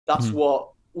that's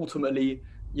what ultimately,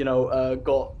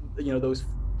 got, those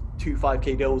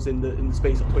 5K deals in the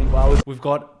space of 24 hours. We've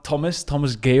got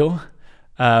Thomas Gale,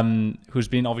 who's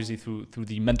been obviously through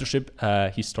the mentorship.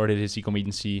 He started his e-com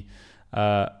agency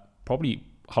probably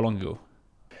how long ago?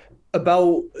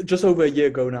 About just over a year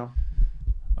ago now.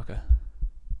 Okay,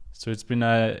 so it's been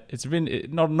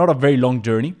not a very long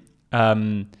journey.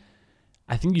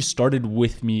 I think you started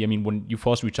with me. I mean, when you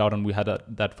first reached out and we had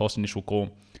that first initial call,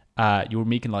 you were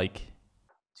making like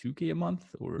 2K a month,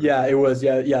 or? Yeah, it was.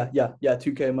 Yeah,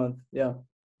 2K a month. Yeah.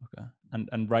 Okay.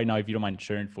 And right now, if you don't mind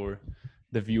sharing for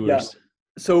the viewers. Yeah.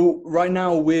 So right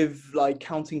now, with like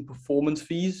counting performance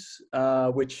fees,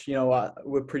 which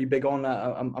we're pretty big on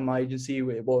my agency,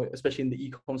 well, especially in the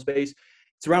e-com space,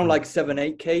 it's around like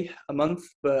 7-8K a month.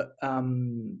 But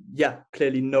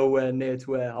clearly nowhere near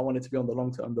to where I want it to be on the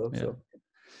long term, though. Yeah. So.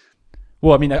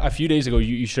 Well, I mean, a few days ago,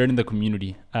 you shared in the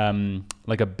community,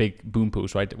 like a big boom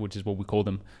post, right? Which is what we call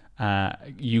them.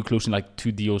 You closing like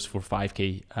 2 deals for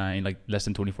 5K in like less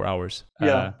than 24 hours.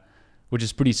 Yeah. Which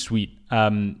is pretty sweet. I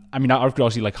mean, out of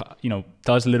curiosity, like,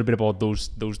 tell us a little bit about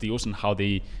those deals and how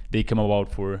they come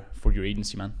about for your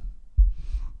agency, man.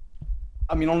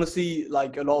 I mean, honestly,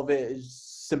 like a lot of it is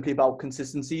simply about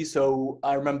consistency. So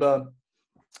I remember,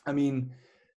 I think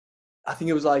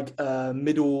it was like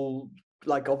middle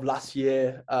of last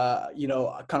year,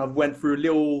 I kind of went through a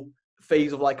little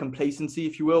phase of like complacency,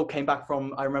 if you will.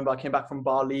 I remember I came back from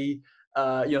Bali.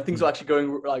 Things were actually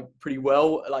going like pretty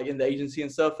well, like in the agency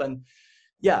and stuff. And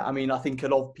yeah, I mean, I think a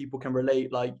lot of people can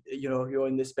relate. Like, you're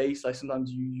in this space, like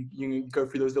sometimes you go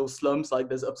through those little slumps, like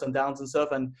there's ups and downs and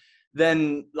stuff. And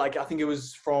then like, I think it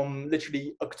was from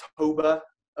literally October,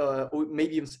 or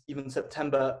maybe even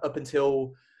September up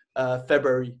until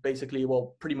February, basically.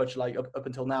 Well, pretty much like up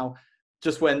until now,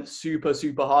 just went super,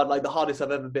 super hard. Like the hardest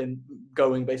I've ever been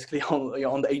going basically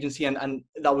on the agency. And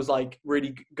that was like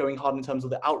really going hard in terms of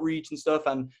the outreach and stuff.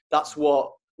 And that's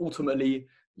what ultimately,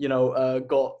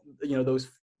 got, those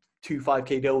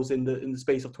 5K deals in the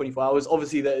space of 24 hours.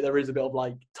 Obviously there is a bit of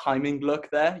like timing luck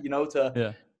there, to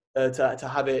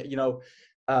have it,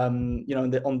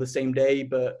 on the same day.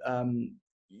 But,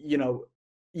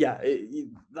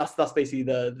 that's basically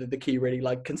the key, really,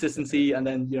 like consistency. And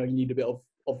then, you need a bit of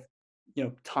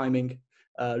timing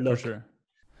luck. For sure.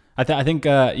 I think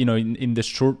in the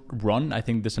short run, I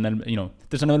think there's an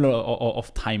element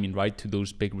of timing, right, to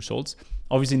those big results.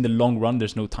 Obviously, in the long run,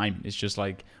 there's no time. It's just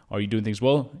like, are you doing things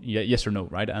well? Yeah, yes or no,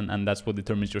 right? And that's what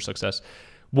determines your success.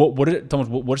 Thomas,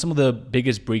 what are some of the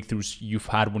biggest breakthroughs you've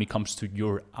had when it comes to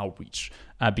your outreach?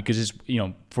 Because it's,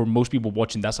 for most people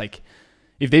watching, that's like,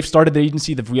 if they've started the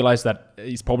agency, they've realized that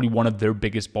it's probably one of their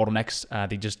biggest bottlenecks.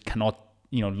 They just cannot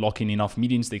lock in enough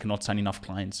meetings. They cannot sign enough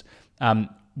clients.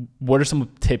 What are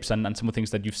some tips and some of the things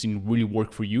that you've seen really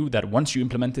work for you, that once you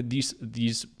implemented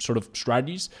these sort of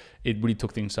strategies, it really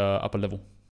took things up a level?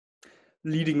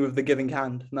 Leading with the giving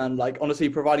hand, man. Like, honestly,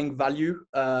 providing value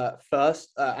first.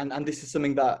 And this is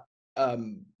something that,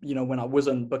 when I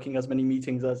wasn't booking as many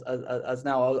meetings as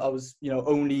now, I was,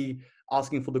 only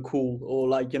asking for the call, or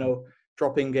like,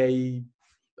 dropping a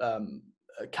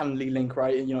Calendly link,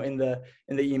 right, in the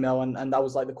email, and that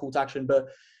was like the call to action. But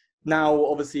now,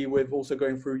 obviously, with also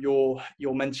going through your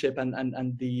mentorship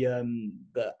and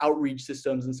the outreach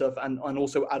systems and stuff, and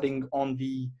also adding on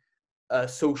the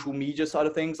social media side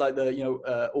of things, like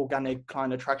the organic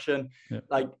client attraction,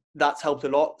 like that's helped a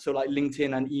lot. So like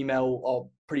LinkedIn and email are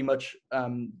pretty much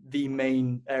the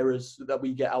main areas that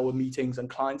we get our meetings and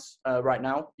clients right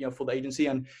now, for the agency.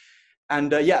 And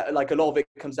like a lot of it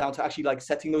comes down to actually like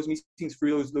setting those meetings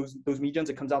through those mediums.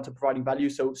 It comes down to providing value.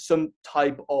 So some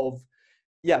type of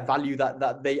value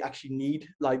that they actually need,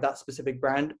 like that specific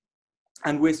brand.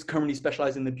 And we're currently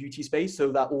specialized in the beauty space,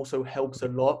 so that also helps a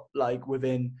lot, like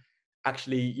within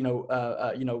actually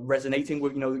resonating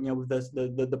with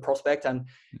with the prospect, and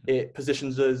it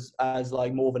positions us as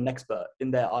like more of an expert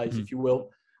in their eyes, if you will,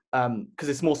 because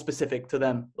it's more specific to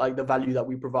them, like the value that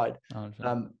we provide.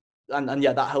 And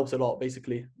that helps a lot,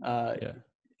 basically.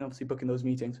 Obviously booking those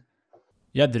meetings.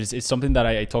 Yeah, it's something that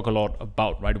I talk a lot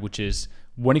about, right? Which is,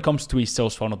 when it comes to a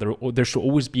sales funnel, there should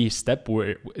always be a step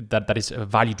where that is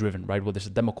value driven, right? Whether there's a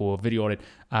demo call, a video audit,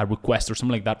 a request, or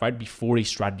something like that, right? Before a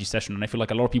strategy session. And I feel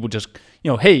like a lot of people just,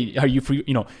 hey, are you free?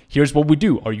 Here's what we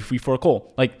do. Are you free for a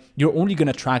call? Like, you're only going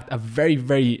to attract a very,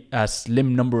 very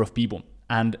slim number of people.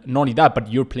 And not only that, but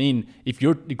if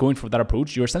you're going for that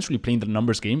approach, you're essentially playing the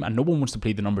numbers game, and no one wants to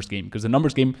play the numbers game, because the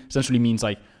numbers game essentially means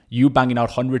like you banging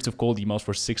out hundreds of cold emails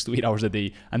for 6 to 8 hours a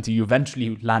day until you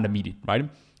eventually land a meeting, right?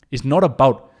 It's not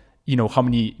about, how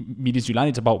many meetings you land.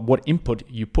 It's about what input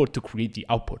you put to create the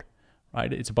output,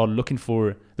 right? It's about looking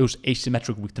for those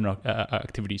asymmetric return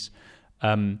activities.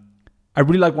 I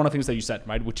really like one of the things that you said,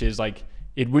 right? Which is like,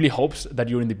 it really helps that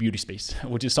you're in the beauty space,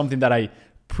 which is something that I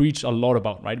preach a lot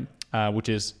about, right? Which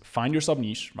is find your sub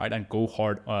niche, right? And go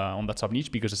hard on that sub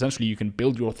niche, because essentially you can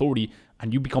build your authority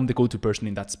and you become the go-to person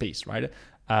in that space, right?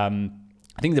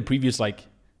 I think the previous like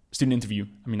student interview,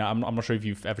 I mean, I'm not sure if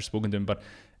you've ever spoken to him, but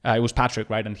it was Patrick,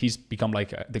 right? And he's become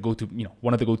like the go-to,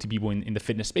 one of the go-to people in the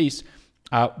fitness space.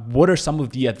 What are some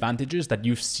of the advantages that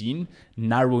you've seen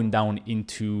narrowing down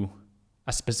into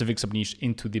a specific sub niche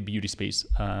into the beauty space,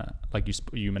 like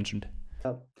you mentioned?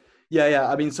 Yeah.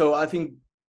 I mean, so I think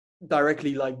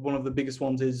directly, like one of the biggest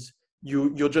ones is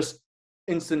you're just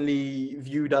instantly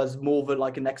viewed as more of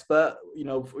like an expert,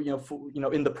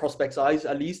 in the prospect's eyes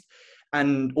at least.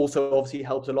 And also obviously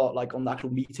helps a lot like on the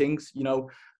actual meetings,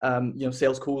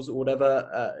 sales calls or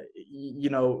whatever.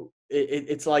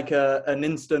 It's like an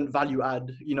instant value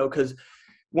add, because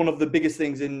one of the biggest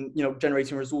things in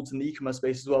generating results in the e-commerce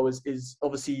space as well is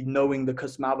obviously knowing the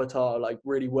customer avatar like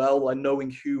really well, and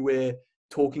knowing who we're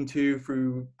talking to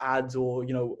through ads or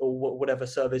whatever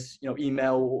service,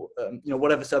 email,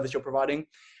 whatever service you're providing.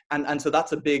 And so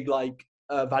that's a big like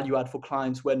value add for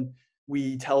clients when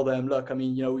we tell them, look, I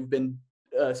mean, we've been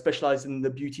specialized in the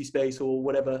beauty space or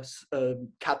whatever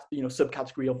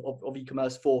subcategory of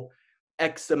e-commerce for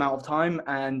X amount of time,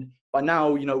 and by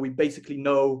now we basically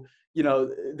know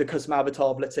the customer avatar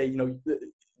of, let's say,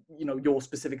 your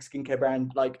specific skincare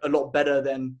brand like a lot better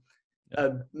than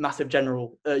a massive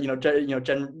generalist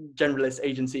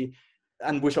agency,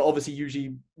 and which are obviously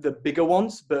usually the bigger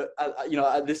ones. But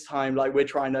at this time, like, we're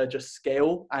trying to just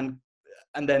scale, and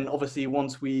then obviously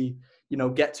once we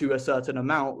get to a certain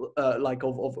amount like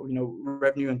of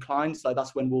revenue and clients, like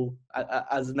that's when we'll,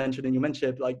 as mentioned in your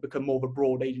mentorship, like become more of a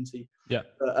broad agency.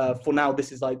 For now,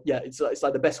 this is like, it's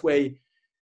like the best way,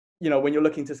 when you're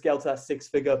looking to scale to that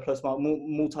 6-figure plus mark,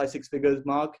 multi 6 figures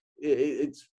mark,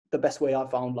 it's the best way I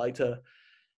found, like to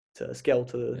scale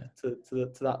to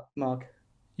that mark.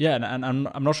 Yeah, and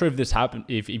I'm not sure if this happened,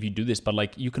 if you do this, but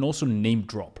like you can also name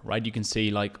drop, right? You can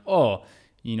say like, oh,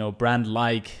 brand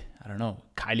like, I don't know,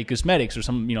 Kylie Cosmetics or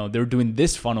some, they're doing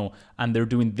this funnel and they're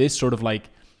doing this sort of like,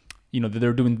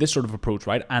 they're doing this sort of approach,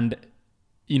 right? And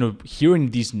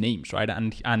hearing these names, right,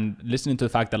 and listening to the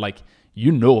fact that like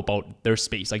about their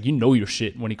space, like your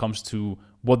shit when it comes to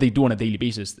what they do on a daily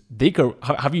basis. They care.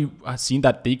 Have you seen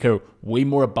that they care way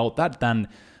more about that than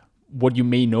what you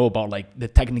may know about like the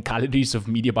technicalities of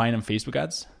media buying and Facebook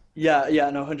ads? Yeah,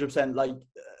 no, 100%. Like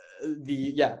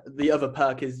the other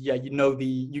perk is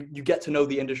you get to know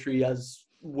the industry as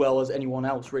well as anyone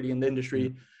else really in the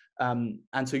industry. And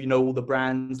so all the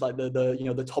brands, like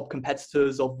the top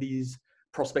competitors of these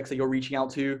prospects that you're reaching out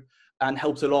to, and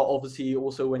helps a lot obviously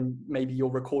also when maybe you're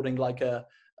recording like an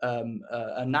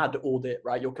ad audit,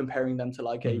 right? You're comparing them to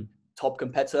like a top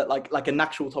competitor, like an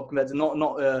actual top competitor, not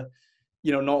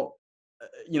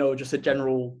just a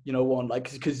general one,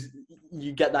 like, because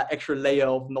you get that extra layer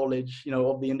of knowledge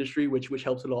of the industry, which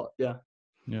helps a lot. Yeah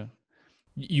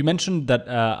You mentioned that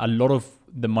a lot of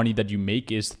the money that you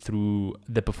make is through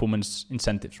the performance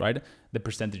incentives, right? The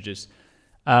percentages.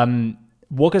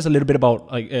 Walk us a little bit about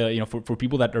like for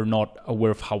people that are not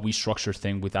aware of how we structure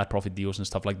things with ad profit deals and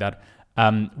stuff like that.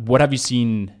 What have you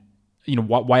seen?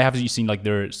 Why have you seen like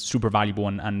they're super valuable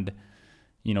and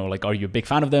like, are you a big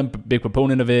fan of them, big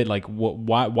proponent of it? Like,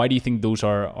 why do you think those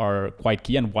are quite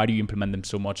key, and why do you implement them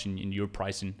so much in your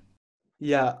pricing?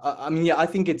 I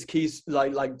think it's key,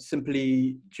 like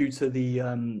simply due to the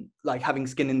like having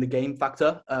skin in the game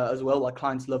factor as well. Like,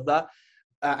 clients love that.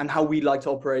 And how we like to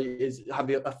operate is have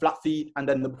a flat fee and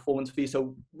then the performance fee.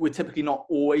 So we're typically not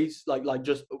always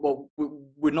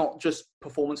we're not just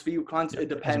performance fee with clients. It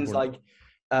depends, like,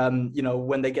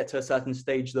 when they get to a certain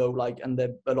stage though, like, and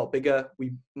they're a lot bigger,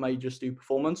 we may just do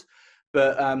performance.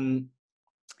 But so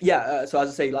as I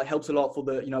say, like, helps a lot for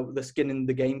the the skin in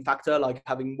the game factor, like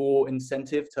having more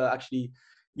incentive to actually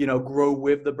grow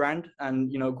with the brand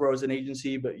and grow as an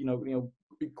agency, but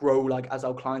grow like as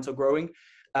our clients are growing.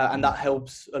 And that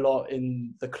helps a lot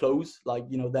in the close, like,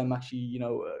 them actually,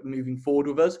 moving forward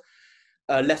with us.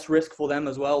 Less risk for them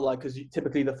as well, like, because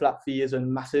typically the flat fee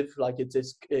isn't massive. Like,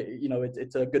 it's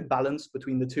a good balance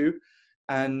between the two.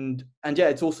 And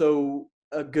it's also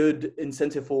a good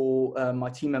incentive for my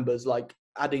team members, like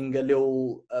adding a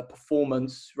little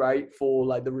performance, right, for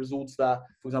like the results that,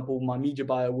 for example, my media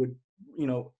buyer would,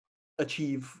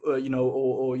 achieve,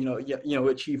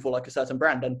 achieve for like a certain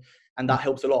brand. And that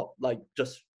helps a lot, like,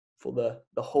 just for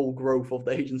the whole growth of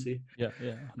the agency.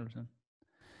 100%.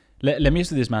 Let me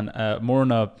ask you this, man. More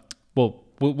on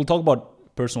we'll talk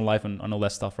about personal life and all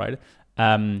that stuff, right?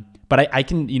 But I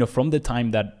can, from the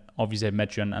time that obviously I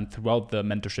met you and throughout the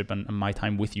mentorship and my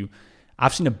time with you,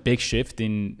 I've seen a big shift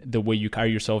in the way you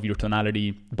carry yourself, your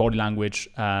tonality, body language,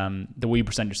 the way you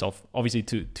present yourself, obviously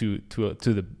to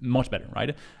the much better,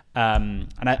 right? And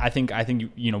I think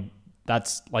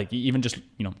that's like, even just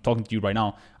talking to you right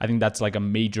now, I think that's like a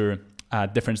major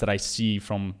difference that I see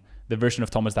from the version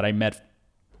of Thomas that I met,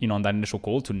 on that initial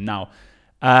call to now.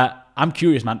 I'm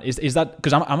curious, man. Is that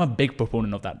because I'm a big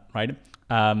proponent of that, right?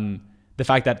 The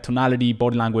fact that tonality,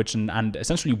 body language, and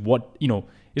essentially what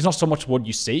it's not so much what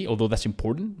you say, although that's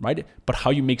important, right? But how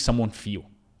you make someone feel,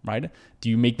 right? Do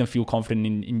you make them feel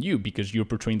confident in you because you're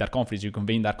portraying that confidence, you're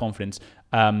conveying that confidence?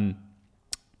 Have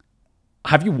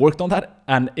you worked on that?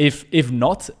 And if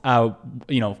not, what are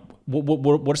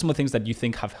some of the things that you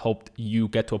think have helped you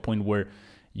get to a point where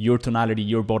your tonality,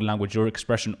 your body language, your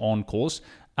expression on calls,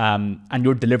 and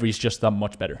your delivery is just that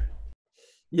much better?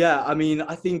 Yeah, I mean,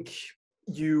 I think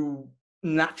you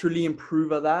naturally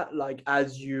improve at that, like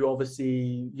as you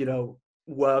obviously,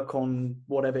 work on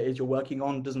whatever it is you're working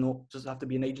on. It does not just have to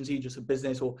be an agency, just a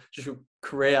business or just your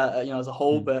career, as a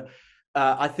whole. But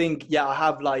I think, I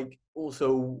have like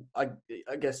also, I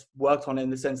guess, worked on it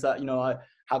in the sense that, I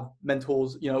have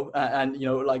mentors, and,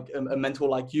 like a mentor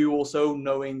like you also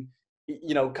knowing,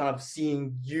 kind of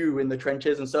seeing you in the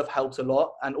trenches and stuff helps a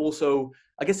lot. And also,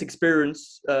 I guess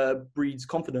experience breeds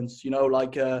confidence,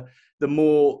 like the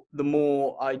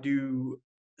more I do,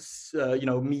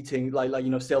 meeting,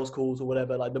 like, sales calls or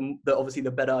whatever, like the obviously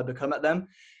the better I become at them.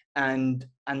 And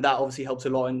that obviously helps a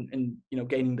lot in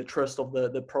gaining the trust of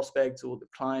the prospect or the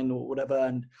client or whatever,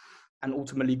 and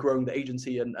ultimately growing the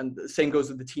agency. And the same goes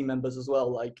with the team members as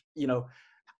well, like,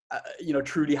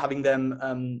 truly having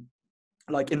them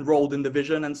like enrolled in the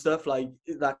vision and stuff, like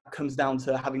that comes down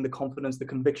to having the confidence, the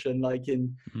conviction, like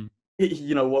in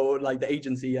what, like the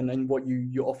agency and what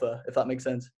you offer, if that makes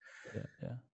sense.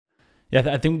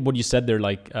 I think what you said there,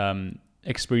 like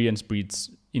experience breeds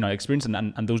experience,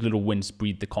 and those little wins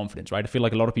breed the confidence, right? I feel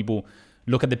like a lot of people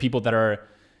look at the people that are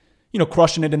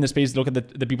crushing it in the space, look at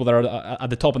the people that are at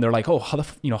the top, and they're like, oh, how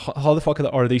the fuck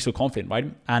are they so confident, right?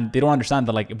 And they don't understand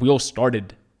that, like, we all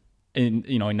started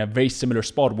in a very similar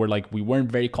spot where, like, we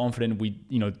weren't very confident. We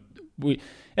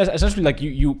essentially, like,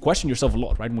 you question yourself a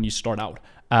lot, right, when you start out.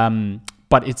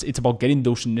 But it's about getting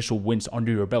those initial wins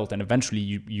under your belt, and eventually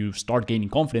you start gaining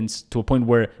confidence to a point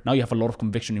where now you have a lot of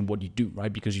conviction in what you do,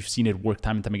 right? Because you've seen it work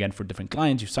time and time again for different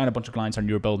clients. You've signed a bunch of clients under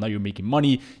your belt. Now you're making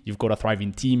money. You've got a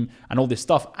thriving team, and all this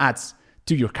stuff adds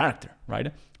to your character,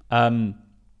 right? I'm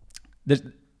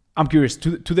curious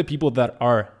to the people that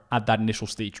are at that initial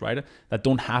stage, right? That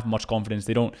don't have much confidence.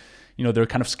 They don't, they're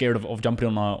kind of scared of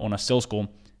jumping on a sales call.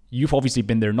 You've obviously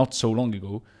been there not so long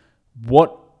ago.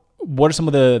 What are some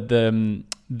of the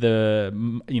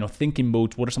thinking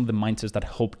modes? What are some of the mindsets that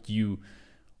helped you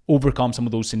overcome some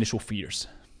of those initial fears?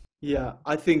 Yeah,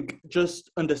 I think just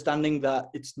understanding that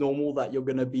it's normal that you're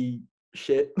gonna be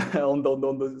shit on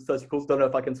the 30 calls. Don't know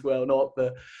if I can swear or not,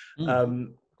 but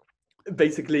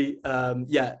basically,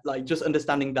 like just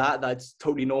understanding that that's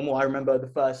totally normal. I remember the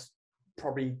first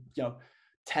probably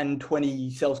 10, 20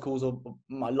 sales calls of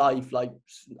my life, like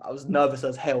I was nervous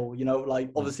as hell, like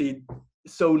obviously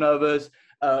so nervous,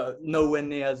 nowhere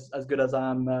near as good as I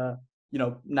am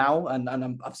now,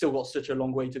 and I've still got such a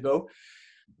long way to go.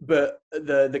 But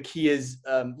the key is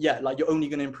like you're only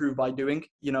going to improve by doing.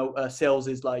 Sales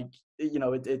is like,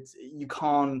 it's you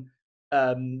can't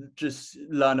just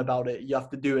learn about it. You have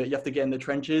to do it. You have to get in the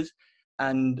trenches,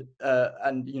 and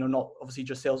not obviously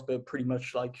just sales, but pretty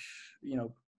much like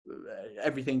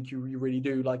everything you really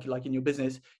do, like in your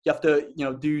business, you have to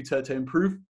do to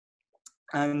improve.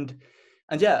 And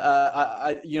I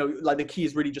like the key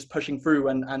is really just pushing through,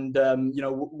 and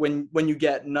when you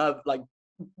get like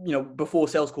before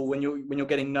sales call, when you're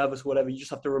getting nervous or whatever, you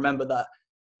just have to remember that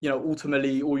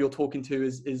ultimately all you're talking to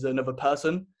is another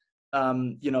person,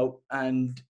 and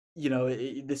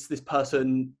this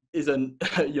person isn't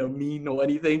mean or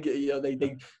anything.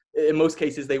 They in most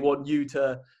cases they want you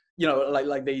to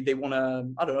like they want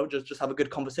to, I don't know, just have a good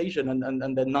conversation,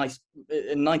 and they're nice.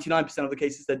 In 99% of the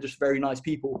cases, they're just very nice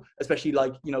people, especially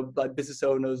like like business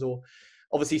owners, or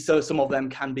obviously so some of them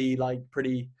can be like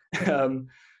pretty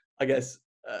I guess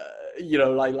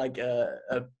they're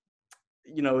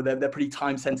pretty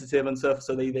time sensitive and stuff,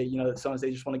 so they sometimes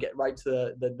they just want to get right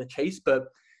to the chase. But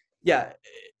yeah,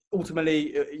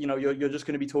 ultimately you're just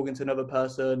going to be talking to another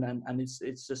person, and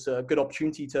it's just a good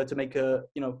opportunity to make a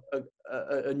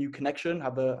new connection,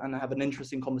 have an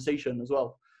interesting conversation as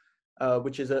well,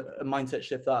 which is a mindset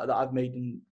shift that I've made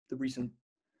in the recent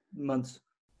months.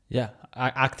 Yeah,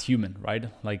 act human, right?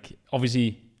 Like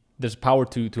obviously there's power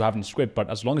to having a script, but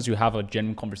as long as you have a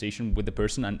genuine conversation with the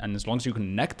person, and as long as you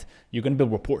connect, you're going to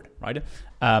build rapport, right?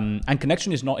 And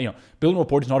connection is not, building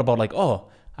rapport is not about like, oh,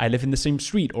 I live in the same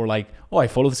street, or like, oh, I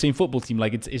follow the same football team.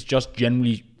 Like it's just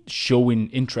generally showing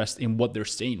interest in what they're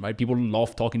saying, right? People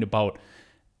love talking about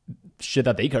shit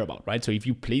that they care about, right? So if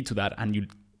you play to that and you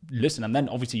listen, and then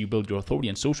obviously you build your authority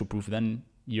and social proof, then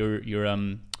you're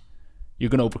going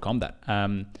to overcome that.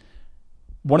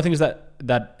 One of the things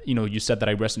that you said that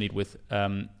I resonate with,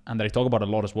 and that I talk about a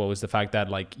lot as well, is the fact that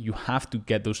like you have to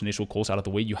get those initial calls out of the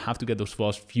way. You have to get those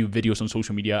first few videos on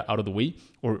social media out of the way,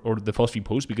 or the first few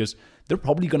posts, because they're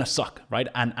probably gonna suck, right?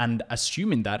 And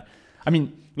assuming that, I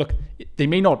mean, look, they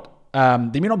may not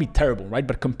be terrible, right?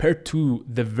 But compared to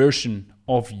the version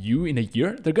of you in a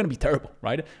year, they're gonna be terrible,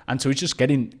 right? And so it's just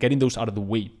getting those out of the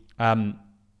way.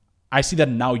 I see that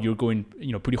now you're going,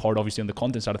 pretty hard, obviously, on the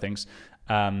content side of things.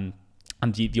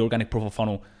 And the organic profile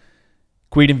funnel,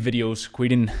 creating videos,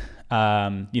 creating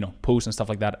posts and stuff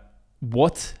like that.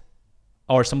 What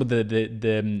are some of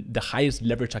the highest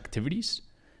leverage activities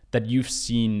that you've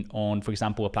seen on, for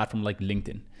example, a platform like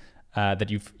LinkedIn, that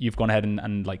you've gone ahead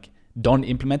and like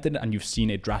implemented, and you've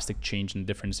seen a drastic change and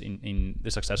difference in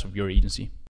the success of your agency?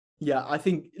 Yeah, I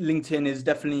think LinkedIn is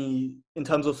definitely, in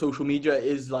terms of social media,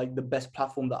 is like the best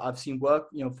platform that I've seen work,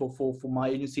 for my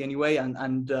agency anyway.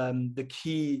 And the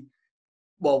key,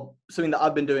 well, something that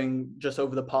I've been doing just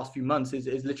over the past few months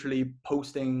is literally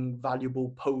posting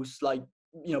valuable posts, like,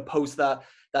 posts that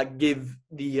give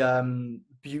the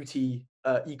beauty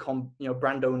ecom,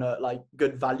 brand owner like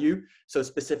good value. So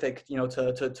specific,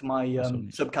 to my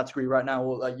subcategory right now,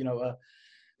 or like,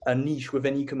 a niche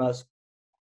within e-commerce.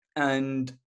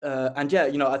 And yeah,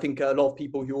 I think a lot of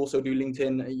people who also do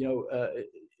LinkedIn,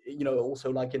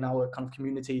 also like in our kind of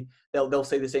community, they'll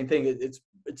say the same thing.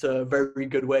 It's a very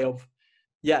good way of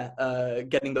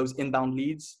getting those inbound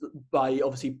leads by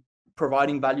obviously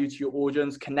providing value to your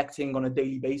audience, connecting on a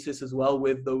daily basis as well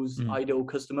with those ideal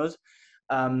customers,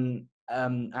 and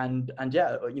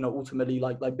ultimately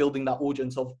like building that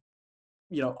audience of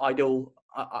ideal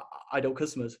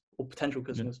customers or potential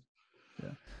customers.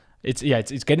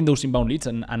 It's getting those inbound leads,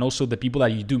 and also the people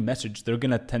that you do message, they're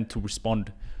gonna tend to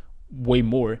respond way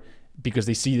more, because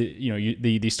they see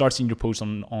they start seeing your posts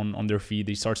on their feed.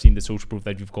 They start seeing the social proof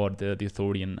that you've got, the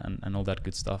authority and all that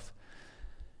good stuff.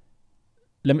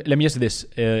 Let me ask you this.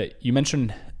 You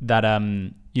mentioned that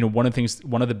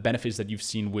one of the benefits that you've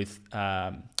seen with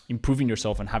improving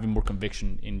yourself and having more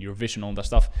conviction in your vision, all that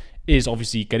stuff, is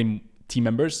obviously getting team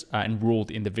members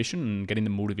enrolled in the vision and getting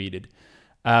them motivated.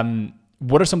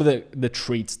 What are some of the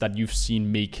traits that you've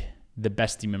seen make the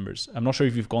best team members? I'm not sure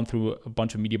if you've gone through a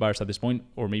bunch of media buyers at this point,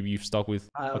 or maybe you've stuck with.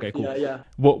 Okay, cool. Yeah.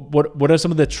 What are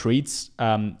some of the traits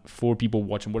for people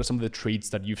watching? What are some of the traits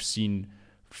that you've seen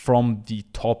from the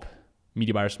top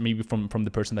media buyers, maybe from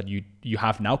the person that you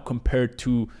have now compared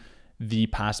to the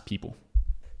past people?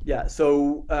 Yeah.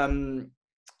 So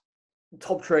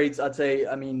top traits, I'd say,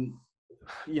 I mean,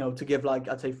 to give like,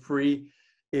 I'd say 3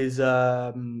 is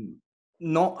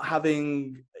not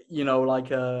having like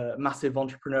a massive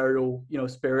entrepreneurial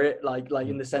spirit, like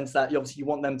in the sense that obviously you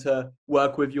want them to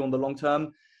work with you on the long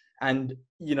term, and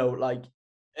like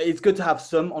it's good to have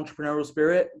some entrepreneurial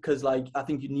spirit, because like I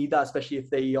think you need that, especially if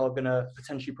they are going to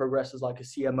potentially progress as like a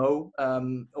CMO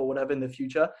or whatever in the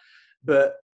future.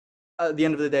 But at the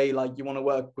end of the day, like you want to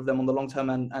work with them on the long term,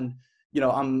 and I'm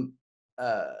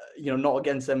not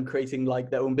against them creating like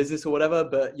their own business or whatever,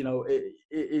 but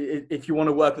if you want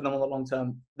to work with them on the long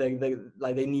term,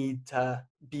 they need to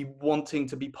be wanting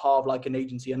to be part of like an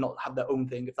agency and not have their own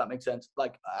thing, if that makes sense,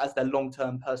 like as their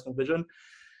long-term personal vision.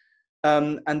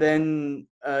 And then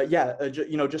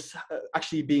just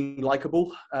actually being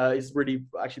likable is really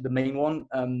actually the main one.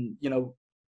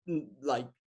 Like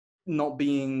not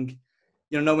being,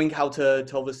 knowing how to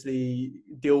obviously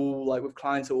deal like with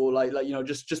clients, or like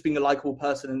just being a likable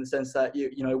person in the sense that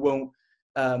it won't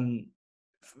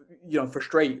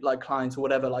frustrate like clients or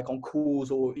whatever, like on calls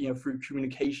or through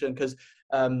communication, because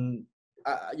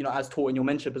as taught in your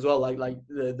mentorship as well, like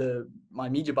my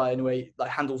media buyer anyway,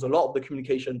 like handles a lot of the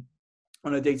communication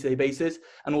on a day-to-day basis,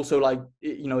 and also like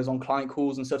is on client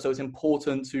calls and stuff. So it's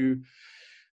important to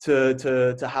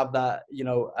have that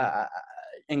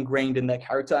ingrained in their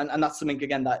character, and that's something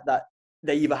again that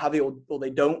they either have it or they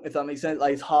don't, if that makes sense.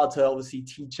 Like it's hard to obviously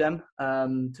teach them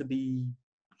to be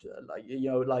like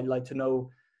to know,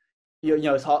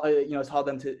 it's hard,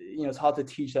 it's hard to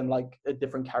teach them like a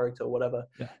different character or whatever.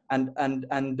 And then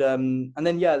like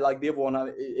the other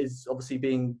one is obviously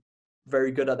being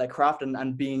very good at their craft, and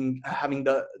having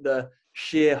the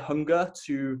sheer hunger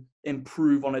to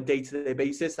improve on a day-to-day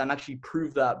basis, and actually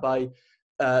prove that by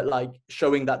like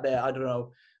showing that they're, I don't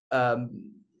know,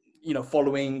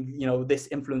 following, this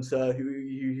influencer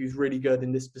who's really good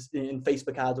in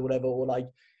Facebook ads or whatever, or like,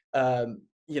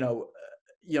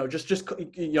 just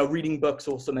reading books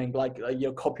or something like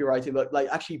copywriting, but like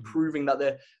actually proving that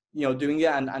they're, doing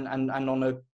it and on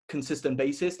a consistent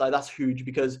basis. Like that's huge,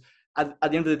 because at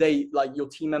the end of the day, like your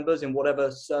team members in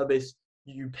whatever service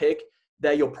you pick,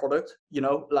 they're your product,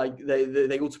 like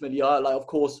they ultimately are. Like, of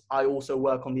course, I also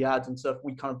work on the ads and stuff.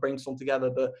 We kind of brainstorm together,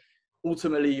 but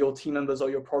ultimately your team members are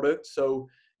your product. So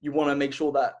you want to make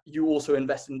sure that you also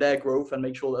invest in their growth and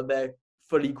make sure that they're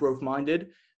fully growth minded,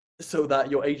 so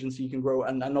that your agency can grow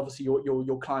and obviously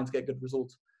your clients get good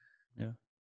results. Yeah,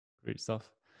 great stuff.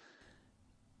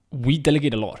 We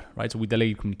delegate a lot, right? So we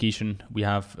delegate communication. We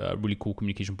have really cool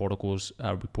communication protocols,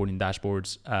 reporting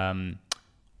dashboards,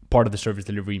 part of the service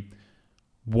delivery.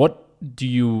 What do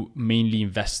you mainly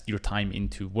invest your time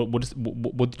into? What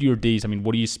do your days? I mean,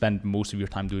 what do you spend most of your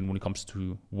time doing when it comes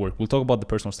to work? We'll talk about the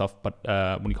personal stuff, but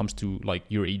when it comes to like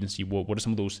your agency, what are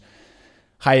some of those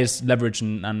highest leverage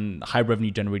and high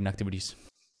revenue generating activities?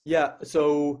 Yeah,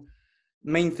 so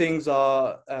main things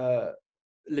are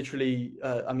literally,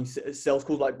 sales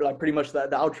calls. Like pretty much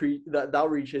the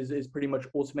outreach is pretty much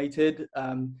automated.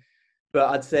 But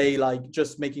I'd say like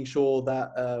just making sure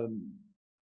that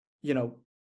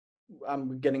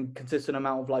I'm getting consistent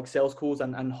amount of like sales calls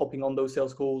and hopping on those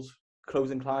sales calls,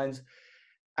 closing clients,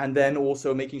 and then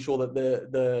also making sure that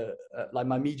the like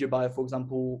my media buyer, for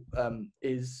example,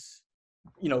 is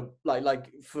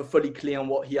like fully clear on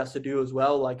what he has to do as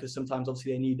well. Like, because sometimes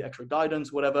obviously they need extra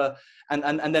guidance, whatever,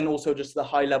 and then also just the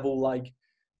high level like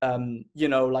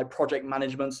like project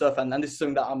management stuff, and this is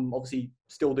something that I'm obviously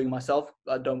still doing myself.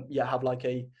 I don't yet have like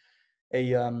a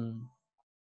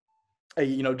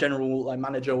general like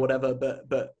manager or whatever, but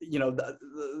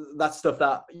that's stuff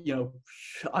that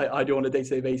I do on a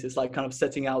day-to-day basis, like kind of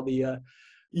setting out the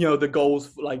the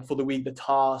goals like for the week, the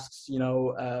tasks,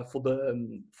 for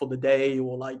the day,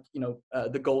 or like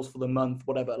the goals for the month,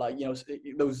 whatever, like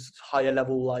those higher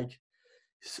level like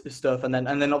stuff. And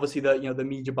then obviously the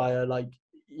media buyer, like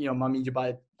my media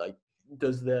buyer like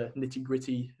does the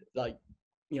nitty-gritty, like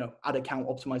ad account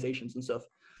optimizations and stuff.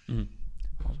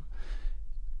 Mm-hmm.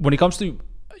 When it comes to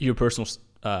your personal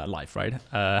life, right?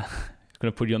 I'm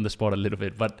gonna put you on the spot a little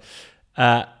bit, but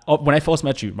when I first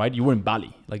met you, right, you were in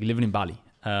Bali, like living in Bali,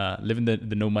 living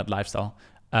the nomad lifestyle.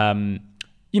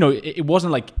 It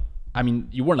wasn't like, I mean,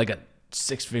 you weren't like a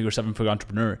 6-figure, 7-figure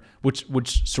entrepreneur,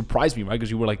 which surprised me, right? Because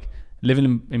you were like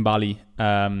living in Bali,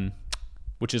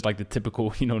 which is like the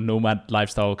typical nomad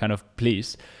lifestyle kind of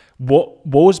place. What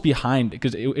was behind?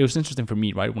 Because it was interesting for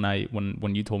me, right?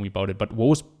 When you told me about it, but what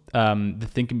was the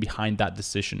thinking behind that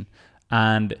decision,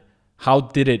 and how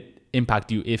did it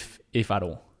impact you, if at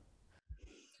all?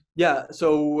 Yeah,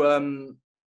 so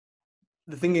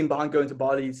the thinking behind going to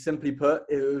Bali, simply put,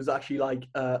 it was actually like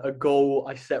a goal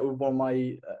I set with one of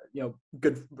my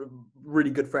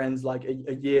really good friends, like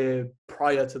a year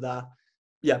prior to that.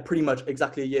 Yeah, pretty much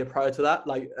exactly a year prior to that,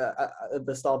 like at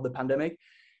the start of the pandemic.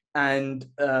 And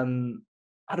I don't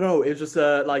know, it was just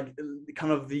like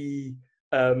kind of the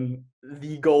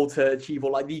goal to achieve,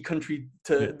 or like the country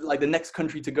to like the next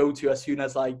country to go to as soon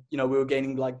as like we were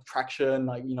gaining like traction,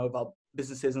 like about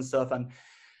businesses and stuff. And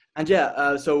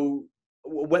yeah, so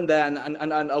went there,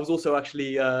 and I was also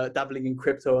actually dabbling in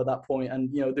crypto at that point,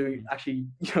 and doing actually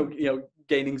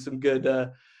gaining some good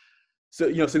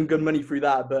some good money through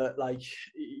that. But like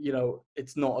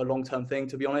it's not a long-term thing,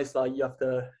 to be honest. Like you have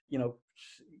to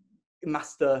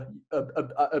master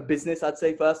a business, I'd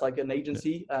say, first, like an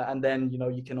agency, and then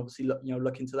you can obviously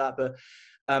look into that. But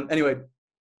anyway,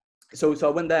 so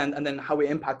I went there, and then how it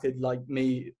impacted like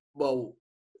me, well,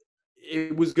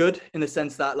 it was good in the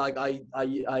sense that like I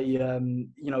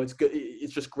it's good,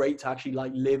 it's just great to actually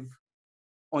like live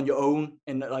on your own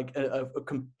in like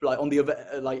like on the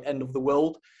other like end of the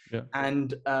world.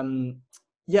 And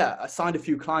I signed a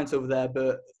few clients over there,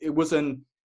 but it wasn't,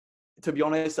 to be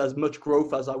honest, as much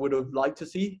growth as I would have liked to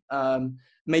see.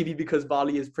 Maybe because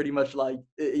Bali is pretty much like,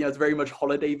 it's very much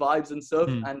holiday vibes and stuff.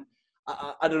 And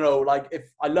I don't know, like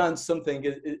if I learned something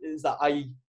is that I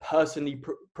personally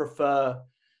prefer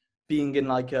being in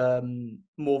like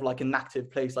more of like an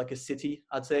active place, like a city,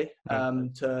 I'd say,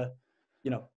 to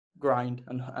grind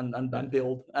and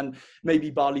build. And maybe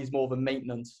Bali's more of a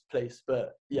maintenance place,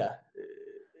 but yeah,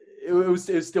 it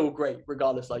was still great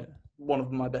regardless. Like one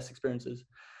of my best experiences.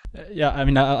 Yeah, I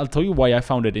mean, I'll tell you why I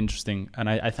found it interesting, and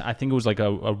I think it was like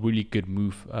a really good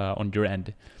move on your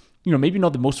end. Maybe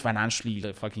not the most financially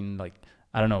like fucking like,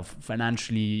 I don't know,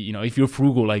 financially, if you're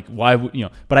frugal, like why would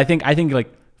but I think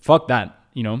like fuck that.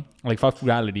 like fuck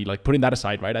frugality, like putting that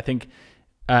aside, right? I think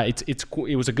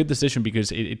it was a good decision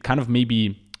because it kind of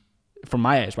maybe, from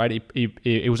my eyes, right,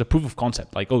 it was a proof of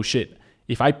concept. Like, oh shit,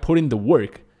 if I put in the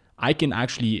work, I can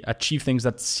actually achieve things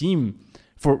that seem,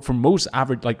 for most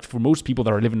average, like for most people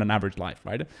that are living an average life,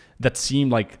 right, that seem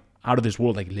like out of this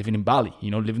world, like living in Bali,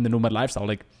 living the nomad lifestyle,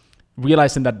 like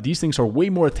realizing that these things are way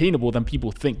more attainable than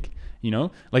people think,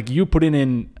 like you putting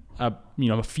in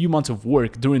a few months of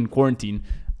work during quarantine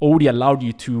already allowed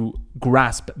you to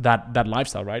grasp that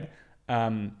lifestyle, right?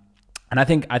 And I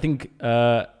think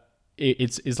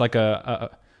it's like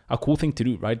a cool thing to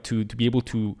do, right? To be able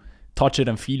to touch it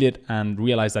and feel it and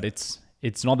realize that it's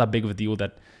not that big of a deal,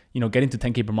 that getting to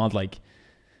 10K per month, like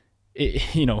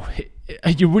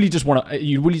you really just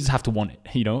have to want it,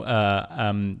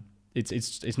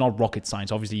 it's not rocket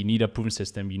science. Obviously you need a proven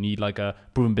system, you need like a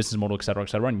proven business model, etc.,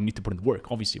 and you need to put in the work,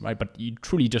 obviously, right? But you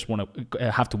truly just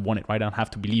have to want it, right? And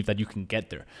have to believe that you can get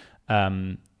there.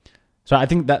 So I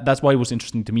think that's why it was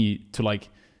interesting to me to like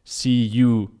see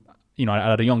you,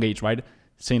 at a young age, right,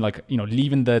 saying like,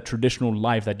 leaving the traditional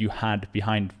life that you had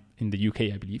behind in the UK,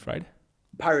 I believe, right?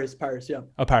 Paris, yeah.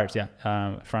 Oh, Paris, yeah,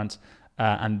 France,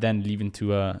 and then leaving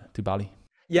to Bali.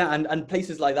 Yeah, and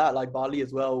places like that, like Bali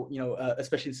as well,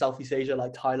 especially in Southeast Asia,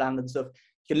 like Thailand and stuff.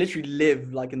 You can literally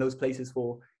live like in those places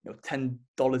for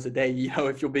 $10 a day,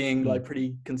 if you're being like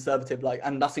pretty conservative, like,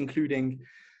 and that's including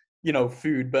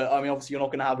food. But I mean, obviously you're not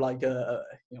going to have like a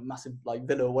massive like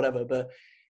villa or whatever, but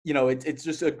it's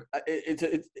just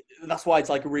that's why it's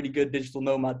like a really good digital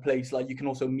nomad place. Like you can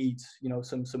also meet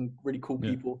some really cool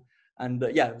people, and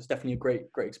yeah, it was definitely a great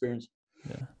experience.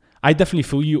 Yeah, I definitely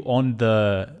feel you on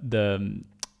the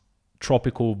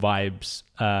tropical vibes.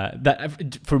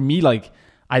 That for me, like,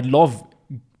 I love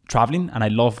traveling and I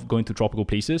love going to tropical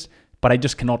places, but I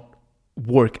just cannot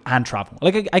work and travel.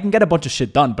 Like I can get a bunch of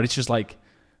shit done, but it's just like,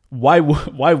 why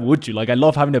would you? Like, I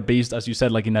love having a base, as you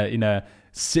said, like in a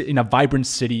vibrant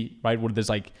city, right, where there's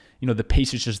like the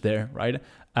pace is just there, right?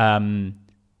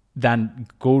 Than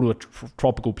go to a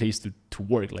tropical place to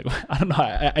work. Like, I don't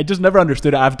know, I just never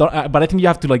understood it. But I think you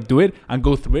have to like do it and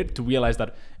go through it to realize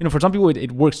that for some people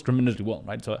it works tremendously well,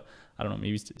 right? So I don't know,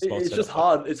 maybe it's just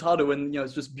hard. It's harder when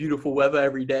it's just beautiful weather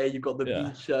every day. You've got the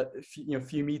beach a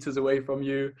few meters away from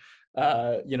you.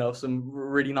 Some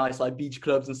really nice like beach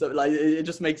clubs and stuff. Like it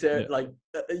just makes it like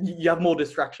you have more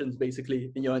distractions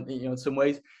basically. In some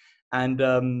ways, and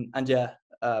I've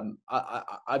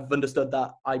understood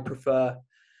that I prefer.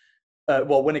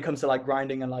 Well, when it comes to like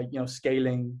grinding and like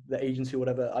scaling the agency or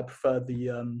whatever, I prefer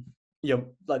the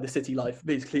like the city life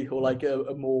basically, or like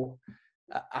a more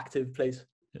active place.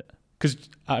 Yeah, because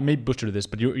I may butcher this,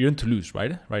 but you're in Toulouse,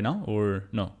 right now, or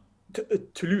no?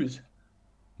 Toulouse.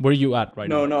 Where are you at right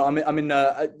now? No, I'm in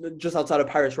just outside of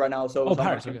Paris right now. So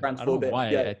Paris. Okay. France I don't know why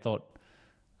I thought.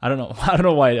 I don't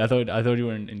know why I thought you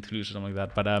were in Toulouse or something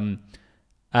like that. But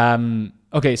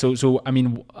okay, so I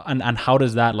mean, and how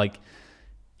does that, like,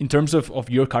 in terms of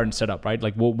your current setup, right?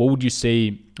 Like, what would you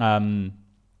say are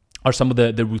some of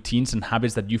the routines and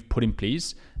habits that you've put in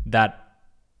place that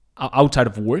outside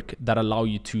of work that allow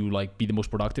you to like be the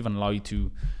most productive and allow you to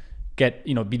get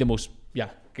be the most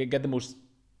get the most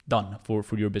done for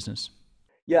your business?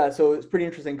 Yeah, so it's pretty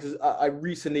interesting because I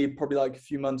recently, probably like a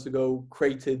few months ago,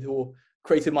 created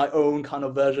my own kind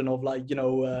of version of like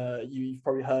you've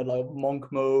probably heard like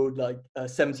monk mode, like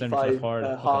 75 hard,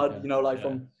 okay,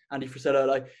 from Andy Frisella,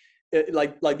 like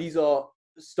these are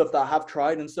stuff that I have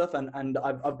tried and stuff, and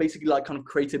I've basically like kind of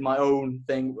created my own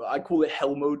thing. I call it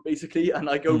hell mode basically, and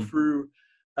I go through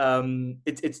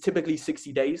it's typically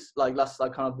 60 days, like that's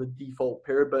like kind of the default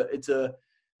period, but it's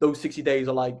those 60 days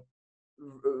are like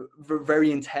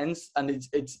very intense, and it's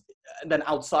and then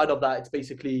outside of that it's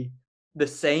basically the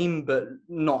same but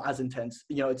not as intense.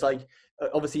 It's like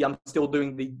obviously I'm still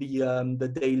doing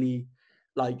the daily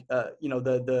like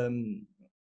the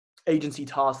agency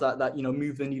tasks that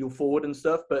move the needle forward and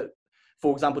stuff. But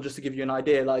for example, just to give you an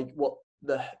idea, like what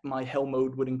my hell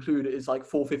mode would include is like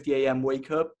 4:50 a.m. wake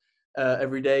up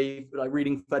every day, like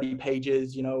reading 30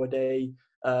 pages a day,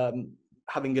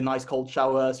 having a nice cold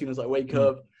shower as soon as I wake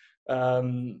up.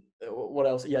 What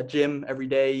else? Yeah, gym every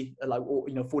day, like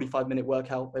 45-minute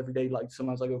workout every day. Like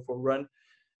sometimes I go for a run.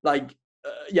 Like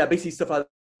basically stuff like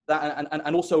that,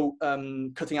 and also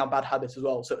cutting out bad habits as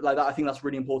well. So like that, I think that's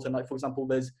really important. Like for example,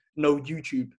 there's no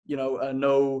YouTube,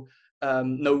 no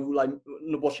like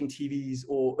watching TVs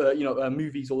or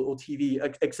movies or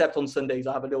TV, except on Sundays.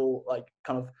 I have a little like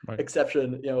kind of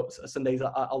exception. Sundays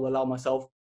I'll allow myself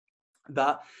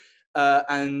that,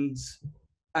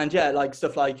 and yeah, like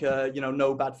stuff like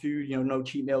no bad food, no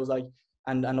cheat meals. Like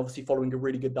and obviously following a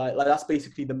really good diet. Like that's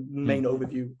basically the main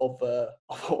overview of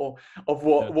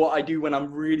what I do when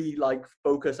I'm really like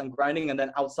focused and grinding. And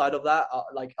then outside of that,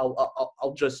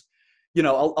 I'll just, you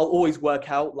know, I'll always work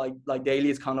out like daily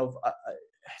is kind of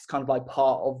it's kind of like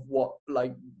part of what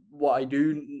I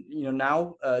do, you know,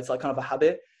 now. It's like kind of a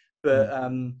habit,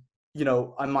 but you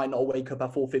know, I might not wake up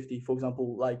at 4:50, for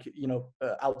example, like, you know,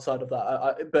 outside of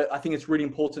that. But I think it's really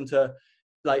important to,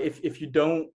 like, if you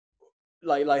don't,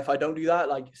 like if I don't do that,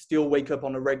 like still wake up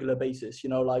on a regular basis, you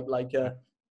know,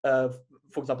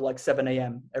 for example, like 7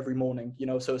 a.m. every morning, you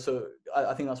know, so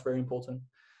I think that's very important.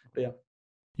 But yeah.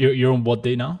 You're on what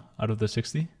day now out of the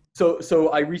 60? So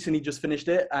I recently just finished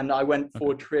it, and I went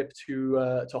for a trip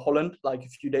to Holland like a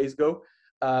few days ago.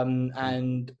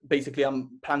 And basically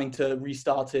I'm planning to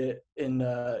restart it in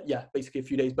basically a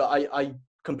few days, but I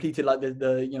completed like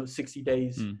the you know 60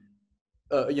 days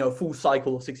you know, full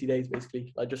cycle of 60 days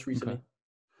basically, like just recently.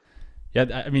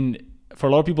 Yeah, I mean, for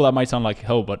a lot of people that might sound like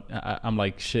hell, but I'm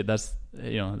like, shit, that's,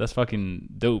 you know, that's fucking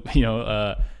dope, you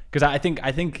know, because I think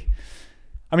I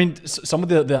mean, some of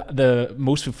the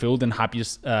most fulfilled and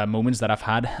happiest moments that I've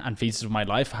had and phases of my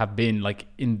life have been like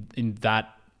in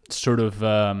that sort of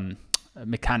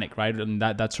mechanic, right? And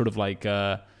that sort of like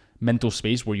mental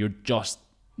space where you're just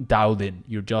dialed in,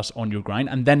 you're just on your grind.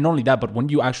 And then not only that, but when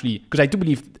you actually, because I do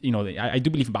believe, you know, I do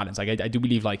believe in balance. Like I do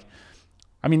believe, like,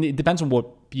 I mean, it depends on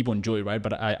what people enjoy, right?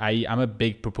 But I am a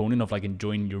big proponent of like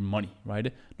enjoying your money,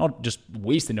 right? Not just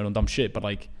wasting it on dumb shit, but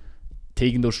like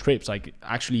taking those trips, like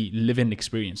actually living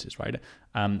experiences, right?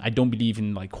 I don't believe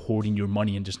in like hoarding your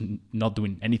money and just not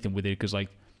doing anything with it, because like,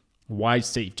 why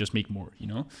save? Just make more, you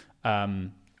know?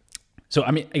 So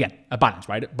I mean, again, a balance,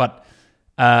 right? But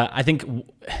I think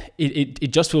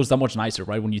it just feels that much nicer,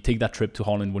 right? When you take that trip to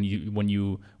Holland, when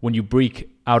you break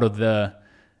out of the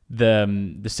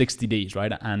 60 days,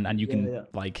 right? And you can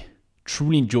like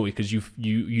truly enjoy, because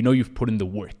you know you've put in the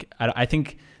work. I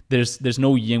think there's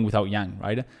no yin without yang,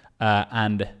 right?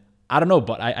 And I don't know,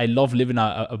 but I love living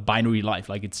a binary life.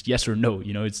 Like it's yes or no,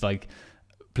 you know, it's like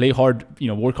play hard, you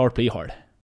know, work hard, play hard.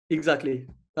 Exactly.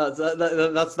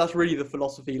 That's really the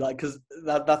philosophy, like, because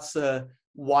that's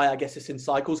why I guess it's in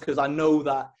cycles, because I know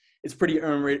that it's pretty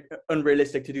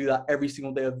unrealistic to do that every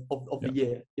single day of the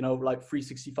year, you know, like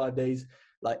 365 days,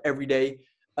 like every day,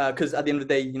 because at the end of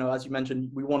the day, you know, as you mentioned,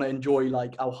 we want to enjoy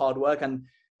like our hard work. And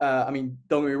I mean,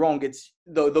 don't get me wrong, it's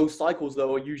those cycles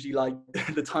though are usually like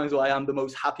the times where I am the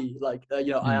most happy, like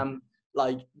you know, I am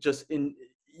like just in,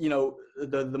 you know,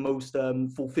 the most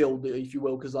fulfilled, if you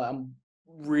will, because I'm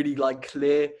really like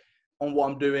clear on what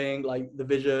I'm doing, like the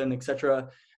vision, etc.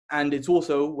 And it's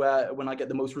also when I get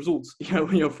the most results, you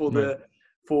know, for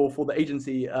the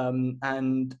agency,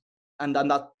 and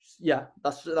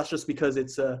that's just because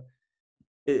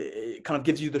it kind of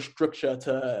gives you the structure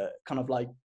to kind of like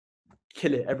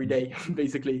kill it every day,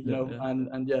 basically, you know.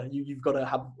 And you've got to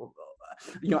have,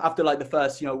 you know, after like the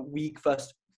first, you know,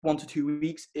 first 1 to 2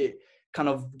 weeks, it kind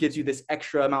of gives you this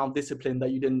extra amount of discipline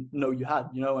that you didn't know you had,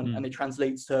 you know, and it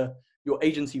translates to your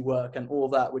agency work and all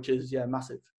of that, which is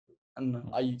massive. And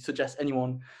I suggest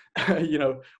anyone, you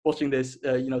know, watching this,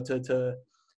 you know, to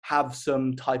have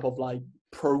some type of like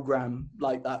program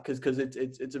like that, because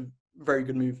it's a very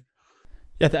good move.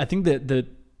 Yeah, I think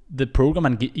the program,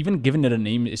 and even giving it a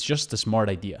name, is just a smart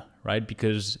idea, right?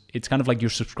 Because it's kind of like you're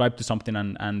subscribed to something,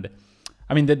 and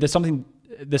I mean, there's something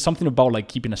about like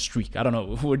keeping a streak. I don't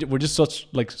know. We're just such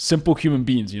like simple human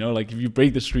beings, you know. Like if you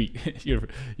break the streak,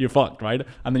 you're fucked, right?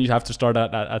 And then you have to start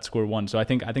at square one. So I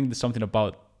think there's something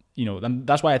about, you know, and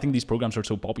that's why I think these programs are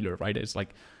so popular, right? It's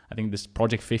like, I think this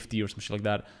Project 50 or some shit like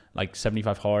that, like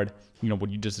 75 hard, you know, what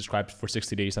you just described for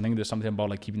 60 days. I think there's something about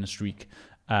like keeping a streak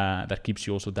that keeps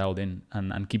you also dialed in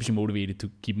and keeps you motivated to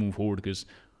keep moving forward, because,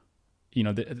 you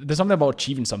know, there's something about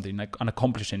achieving something, like and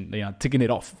accomplishing, you know, ticking it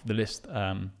off the list.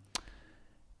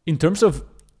 In terms of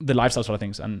the lifestyle sort of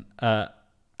things, and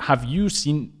have you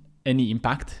seen any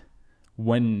impact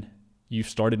when you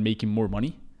started making more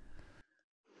money?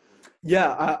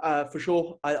 Yeah, for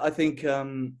sure. I think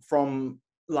from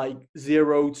like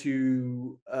 0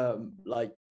 to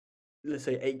like, let's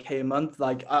say 8K a month,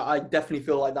 like I definitely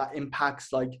feel like that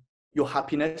impacts like your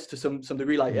happiness to some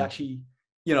degree. Like it actually,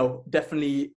 you know,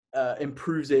 definitely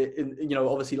improves it. In, you know,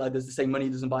 obviously, like there's the saying, money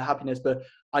doesn't buy happiness, but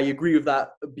I agree with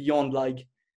that. Beyond like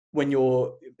when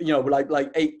you're, you know, like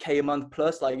 8K a month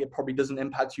plus, like it probably doesn't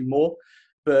impact you more,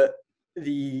 but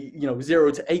the, you know,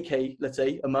 0 to 8K, let's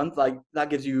say a month, like that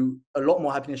gives you a lot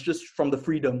more happiness just from the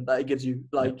freedom that it gives you.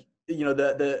 Like, you know,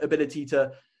 the ability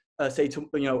to say to,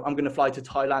 you know, I'm going to fly to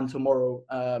Thailand tomorrow,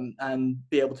 and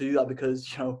be able to do that because,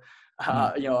 you know,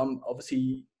 I'm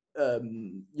obviously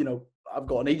you know, I've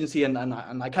got an agency and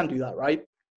I can do that, right?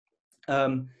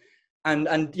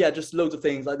 And yeah, just loads of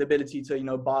things, like the ability to, you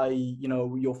know, buy, you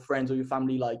know, your friends or your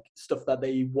family like stuff that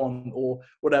they want or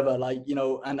whatever, like, you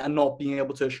know, and not being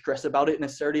able to stress about it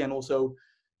necessarily. And also,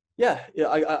 yeah,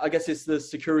 I guess it's the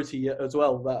security as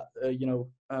well that, you know,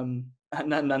 and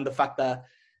the fact that,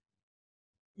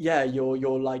 yeah,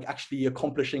 you're like actually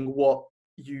accomplishing what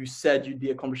you said you'd be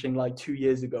accomplishing like 2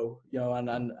 years ago, you know,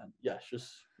 and yeah, it's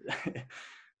just,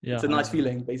 Yeah, it's a nice 100%.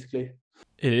 feeling, basically.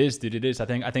 It is, dude. It is. I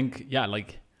think, yeah,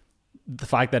 like the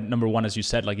fact that number one, as you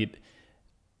said, like it,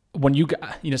 when you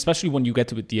you know, especially when you get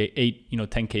to the 8, you know,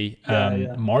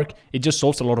 10K mark, it just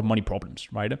solves a lot of money problems,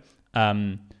 right?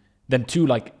 Then two,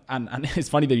 like, and it's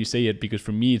funny that you say it, because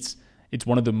for me, it's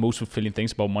one of the most fulfilling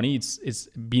things about money. It's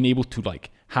being able to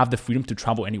like have the freedom to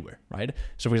travel anywhere, right?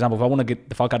 So for example, if I want to get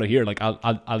the fuck out of here, like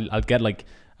I'll get like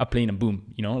a plane and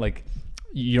boom, you know, like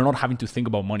you're not having to think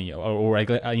about money, or like,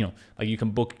 you know, like you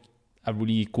can book a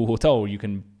really cool hotel, or you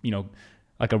can, you know,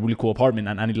 like a really cool apartment,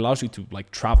 and it allows you to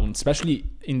like travel. And especially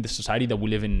in the society that we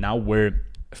live in now, where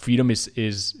freedom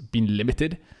is being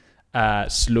limited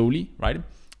slowly, right?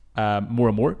 More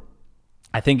and more.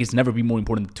 I think it's never been more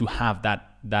important to have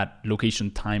that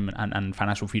location, time, and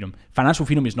financial freedom. Financial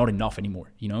freedom is not enough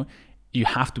anymore, you know? You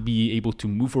have to be able to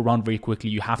move around very quickly.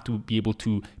 You have to be able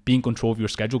to be in control of your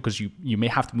schedule, because you may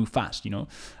have to move fast, you know?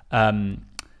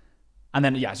 And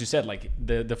then, yeah, as you said, like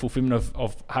the fulfillment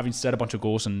of having set a bunch of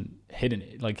goals and hitting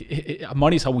it. Like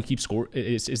money is how we keep score.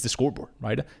 Is the scoreboard,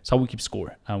 right? It's how we keep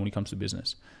score when it comes to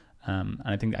business. And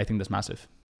I think that's massive.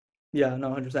 Yeah,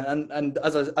 no, 100%. And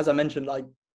as I mentioned, like,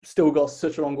 still got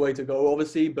such a long way to go,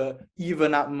 obviously. But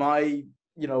even at my,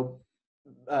 you know,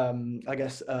 I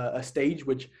guess a stage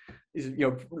which is, you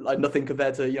know, like nothing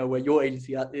compared to, you know, where your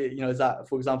agency at, you know, is at,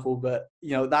 for example. But,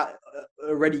 you know, that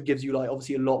already gives you like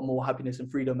obviously a lot more happiness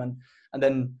and freedom, and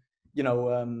then, you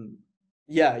know,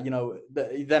 yeah, you know,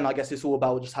 then I guess it's all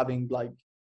about just having like,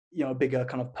 you know, a bigger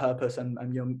kind of purpose and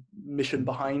you know, mission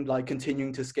behind like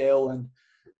continuing to scale,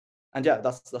 and yeah,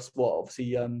 that's what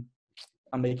obviously I'm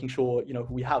making sure, you know,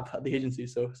 we have at the agency.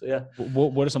 So yeah.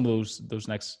 What are some of those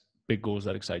next big goals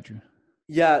that excite you?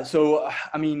 Yeah, so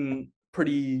I mean,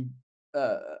 pretty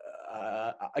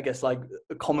I guess like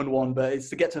a common one, but it's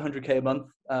to get to 100K a month,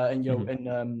 and you know,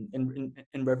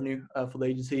 in revenue for the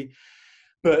agency.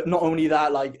 But not only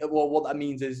that, like, well, what that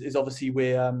means is obviously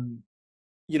we're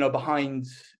you know, behind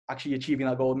actually achieving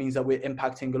that goal. It means that we're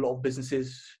impacting a lot of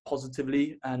businesses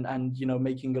positively, and you know,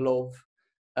 making a lot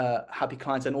of happy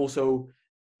clients, and also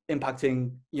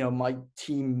impacting, you know, my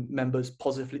team members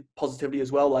positively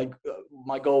as well. Like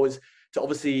my goal is to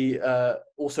obviously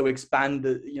also expand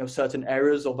the, you know, certain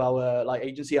areas of our like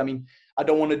agency. I mean, I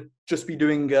don't want to just be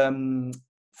doing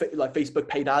like Facebook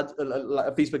paid ads,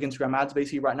 like Facebook, Instagram ads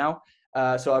basically right now.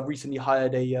 So I've recently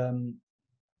hired an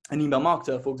email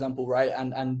marketer, for example, right?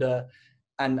 And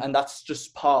that's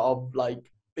just part of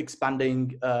like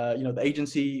expanding, you know, the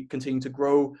agency, continuing to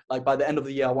grow. Like by the end of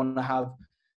the year, I want to have,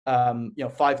 you know,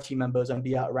 5 team members and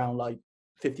be at around like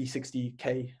 50,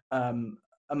 60K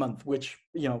a month, which,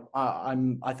 you know,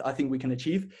 I think we can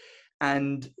achieve.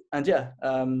 And yeah,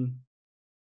 and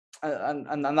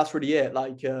that's really it.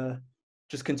 Like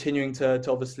just continuing to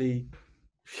obviously,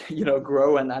 you know,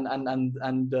 grow and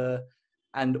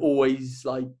always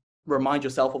like remind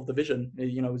yourself of the vision,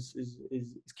 you know, is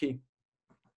key.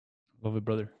 Love it,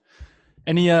 brother.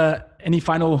 Any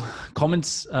final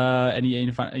comments? Any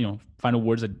you know, final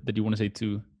words that you want to say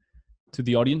to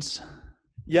the audience?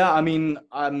 Yeah, I mean,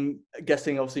 I'm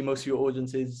guessing obviously most of your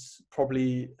audience is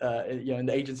probably you know, in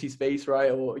the agency space,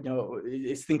 right? Or, you know,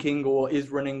 is thinking or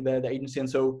is running the agency. And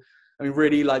so, I mean,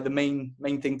 really like the main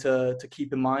thing to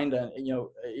keep in mind, and you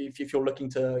know, if you're looking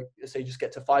to say just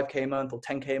get to 5K a month or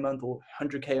 10K a month or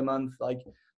 100K a month,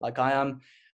 like I am,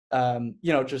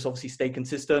 you know, just obviously stay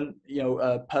consistent, you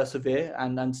know, persevere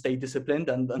and stay disciplined,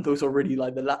 and those are really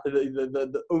like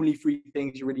the only 3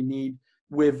 things you really need,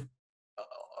 with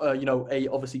you know,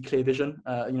 obviously clear vision,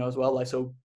 you know, as well. Like,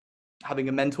 so having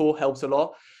a mentor helps a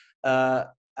lot.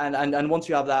 And once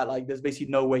you have that, like, there's basically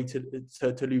no way to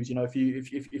lose. You know, if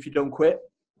you don't quit,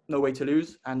 no way to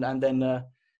lose. And then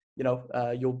you know,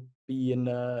 you'll be in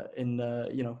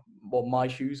you know, well, my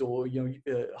shoes, or you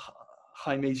know,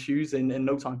 Jaime's shoes in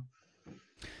no time.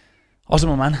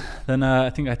 Awesome, man. Then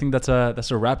I think that's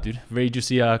a wrap, dude. Very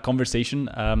juicy conversation.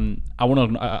 I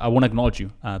want to acknowledge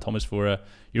you, Thomas, for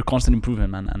your constant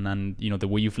improvement, man, and you know, the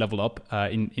way you've leveled up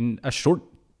in a short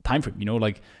time frame. You know,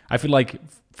 like, I feel like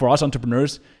for us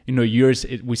entrepreneurs, you know, years,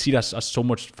 we see that as so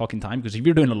much fucking time, because if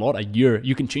you're doing a lot, a year,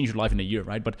 you can change your life in a year,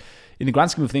 right? But in the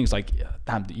grand scheme of things, like,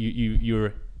 damn,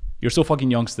 you're you're so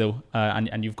fucking young still,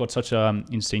 and you've got such an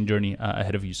insane journey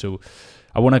ahead of you. So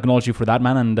I want to acknowledge you for that,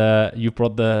 man. And you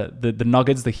brought the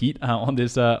nuggets, the heat on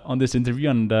this interview,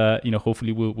 and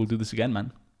hopefully we'll do this again,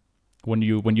 man. When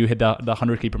you hit the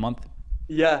 100K per month.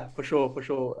 Yeah, for sure.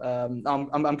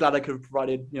 I'm glad I could have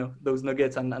provided those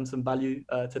nuggets and some value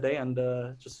today, and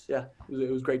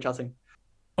it was great chatting.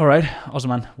 All right, awesome,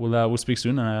 man. We'll speak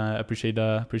soon, and I appreciate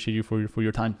you for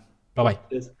your time. Bye.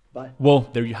 Cheers. Bye. Well,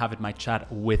 there you have it, my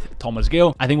chat with Thomas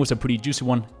Gale. I think it was a pretty juicy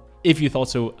one. If you thought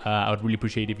so, I would really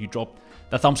appreciate if you drop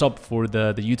that thumbs up for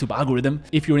the YouTube algorithm.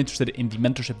 If you're interested in the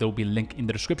mentorship, there will be a link in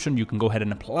the description. You can go ahead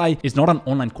and apply. It's not an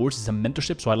online course, it's a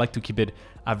mentorship. So I like to keep it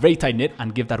very tight knit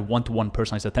and give that one-to-one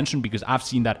personalized attention, because I've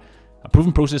seen that a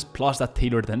proven process plus that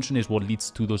tailored attention is what leads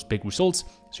to those big results.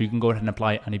 So you can go ahead and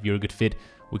apply. And if you're a good fit,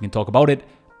 we can talk about it.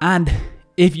 And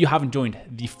if you haven't joined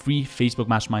the free Facebook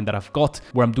mastermind that I've got,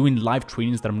 where I'm doing live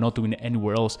trainings that I'm not doing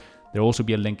anywhere else, there'll also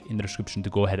be a link in the description to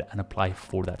go ahead and apply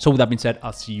for that. So with that being said,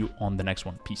 I'll see you on the next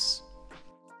one. Peace.